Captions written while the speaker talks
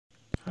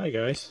Hi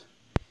guys,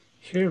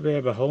 here we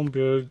have a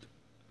homebrewed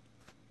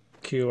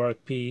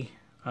QRP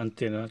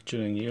antenna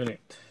tuning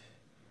unit.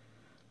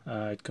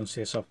 It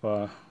consists of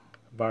a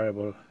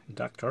variable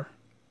inductor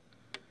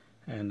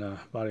and a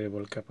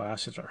variable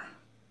capacitor.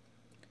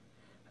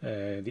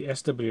 The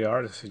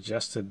SWR is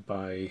adjusted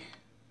by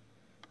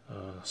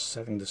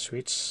setting the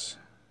switch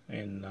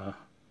in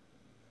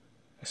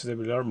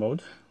SWR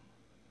mode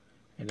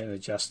and then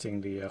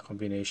adjusting the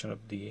combination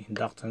of the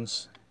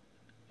inductance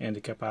and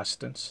the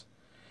capacitance.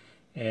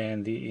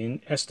 And the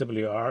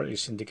SWR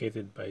is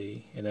indicated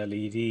by an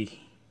LED.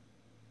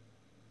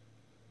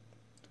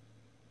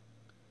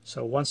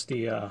 So once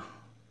the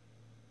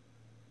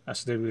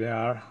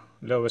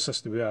lowest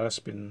SWR has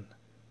been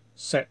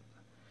set,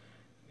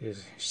 the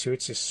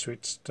switch is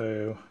switched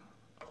to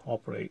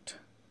operate.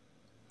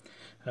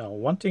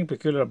 One thing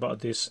peculiar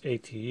about this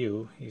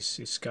ATU is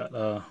it's got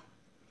a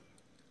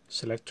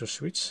selector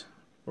switch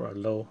for a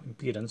low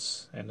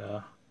impedance and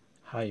a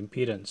high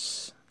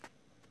impedance.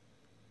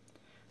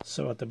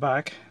 So at the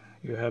back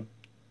you have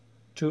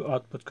two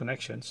output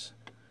connections.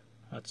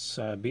 That's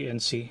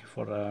BNC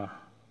for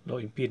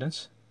low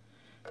impedance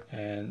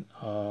and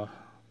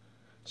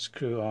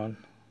screw-on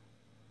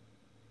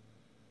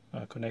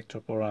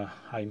connector for a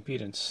high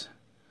impedance,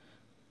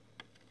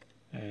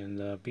 and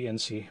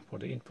BNC for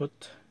the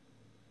input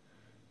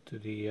to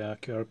the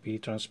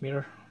QRP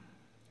transmitter,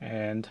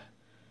 and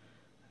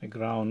a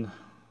ground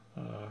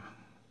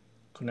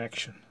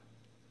connection.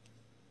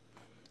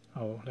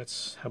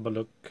 Let's have a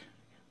look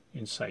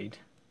inside.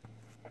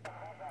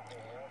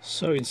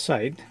 So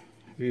inside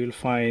we will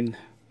find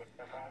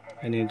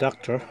an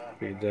inductor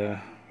with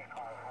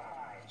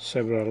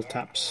several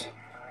taps.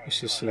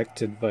 This is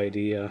selected by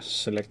the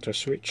selector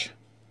switch,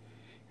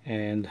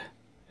 and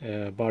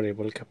a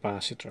variable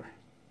capacitor.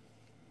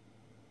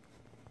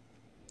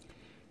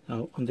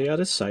 Now on the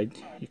other side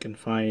you can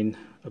find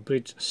a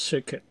bridge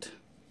circuit,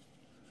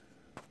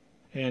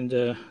 and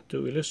to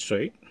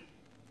illustrate,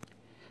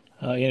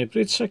 in a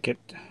bridge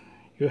circuit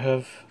you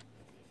have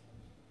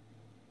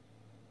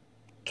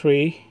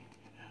three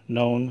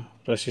known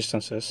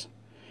resistances.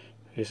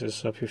 This is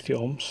 50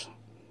 ohms,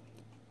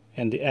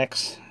 and the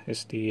X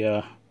is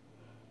the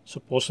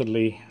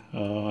supposedly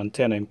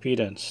antenna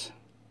impedance.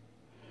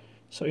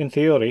 So in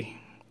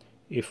theory,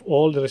 if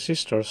all the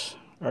resistors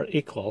are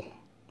equal,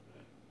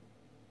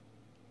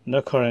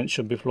 no current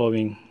should be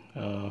flowing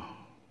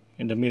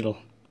in the middle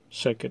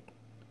circuit.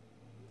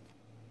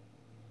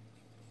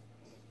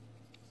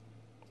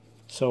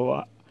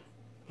 So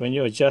when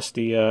you adjust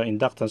the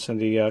inductance and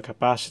the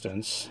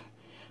capacitance,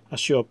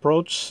 as you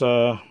approach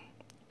 50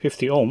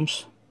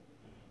 ohms,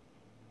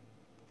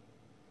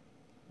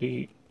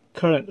 the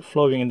current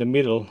flowing in the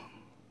middle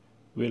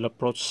will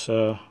approach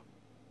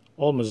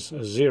almost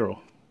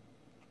zero.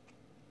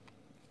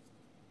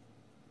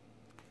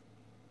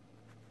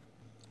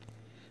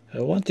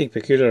 One thing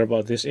peculiar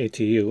about this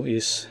ATU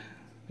is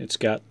it's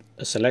got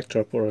a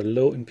selector for a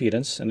low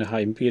impedance and a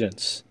high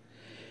impedance.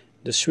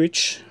 The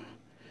switch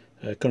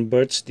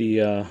converts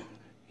the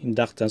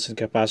inductance and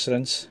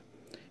capacitance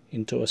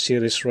into a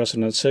series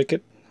resonant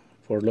circuit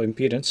for low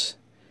impedance,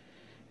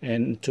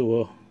 and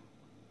to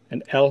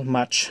an L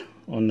match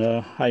on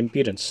high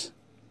impedance.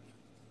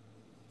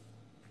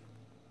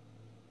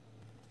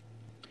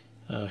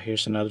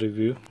 Here's another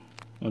view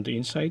on the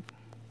inside.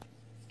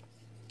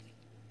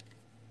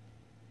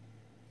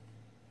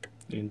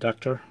 The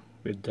inductor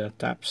with the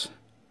taps,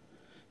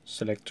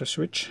 selector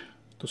switch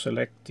to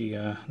select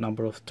the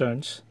number of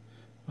turns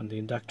on the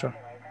inductor,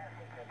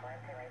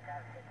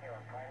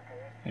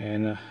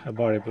 and a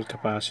variable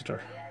capacitor.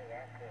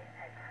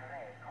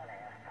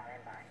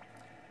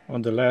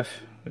 On the left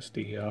is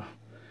the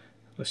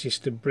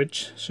resistive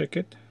bridge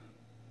circuit,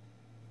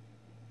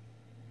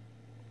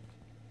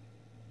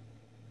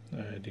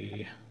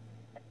 the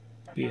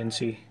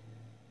BNC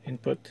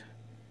input,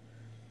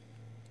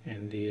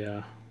 and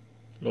the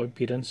low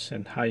impedance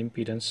and high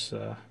impedance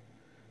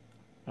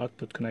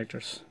output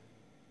connectors.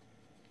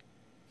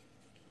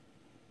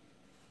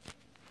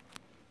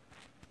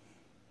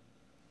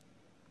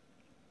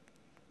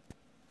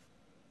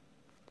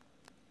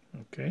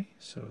 Okay,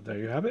 so there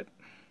you have it,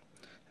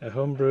 a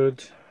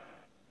homebrewed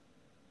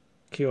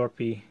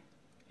QRP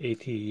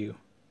ATU.